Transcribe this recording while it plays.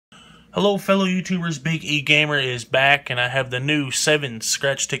Hello fellow YouTubers, Big E Gamer is back, and I have the new 7's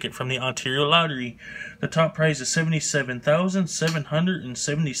scratch ticket from the Ontario Lottery. The top prize is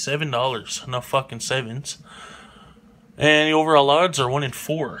 $77,777. No fucking sevens. And the overall odds are 1 in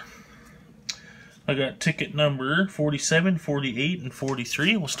 4. I got ticket number 47, 48, and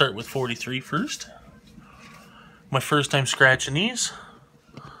 43. We'll start with 43 first. My first time scratching these.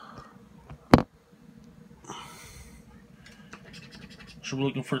 So we're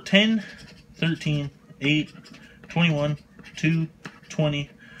looking for 10, 13, 8, 21, 2, 20,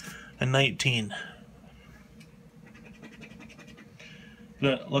 and 19.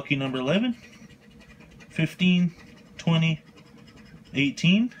 Got lucky number 11, 15, 20,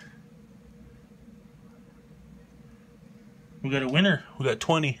 18. We got a winner. We got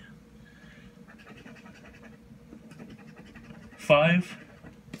 20. 5.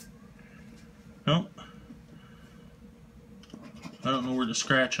 Nope. I don't know where to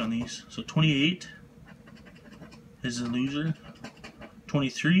scratch on these. So 28 is a loser.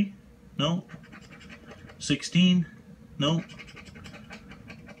 23, no. 16, no.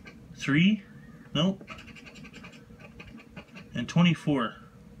 3, no. And 24.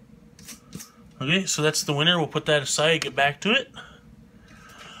 Okay, so that's the winner. We'll put that aside, get back to it.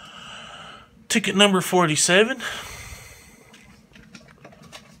 Ticket number 47.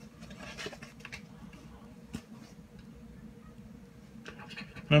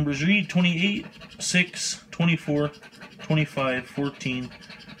 Numbers read 28, 6, 24, 25, 14,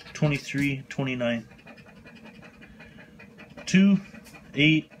 23, 29. 2,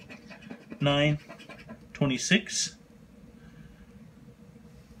 8, 9, 26.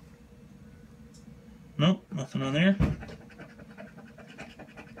 Nope, nothing on there.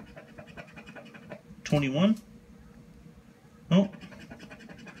 21. Nope.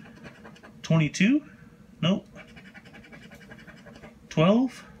 22. Nope.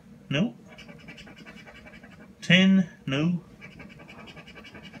 12, nope. 10, no.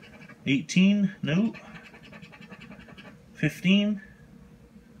 18, no. 15,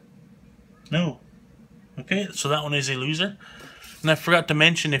 no. Okay, so that one is a loser. And I forgot to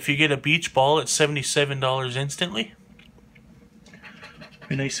mention, if you get a beach ball, it's $77 instantly.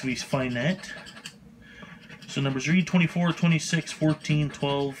 Be nice if we find that. So numbers read 24, 26, 14,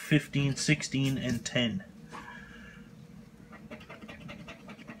 12, 15, 16, and 10.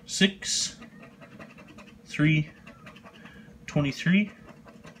 6, 3, 23,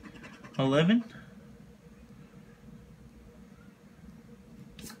 11.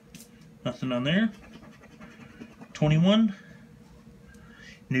 Nothing on there. 21.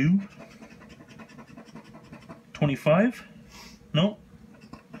 New. 25. Nope.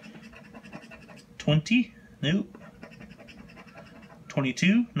 20. Nope.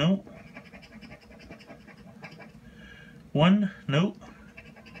 22. Nope. 1. Nope.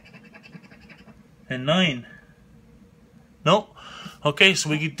 And 9. Nope. Okay, so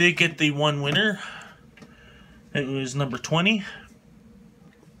we did get the one winner. It was number 20.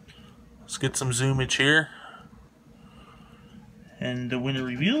 Let's get some zoomage here. And the winner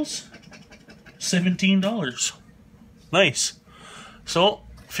reveals $17. Nice. So,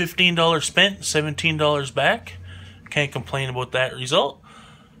 $15 spent, $17 back. Can't complain about that result.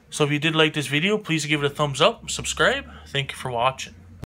 So if you did like this video, please give it a thumbs up, subscribe. Thank you for watching.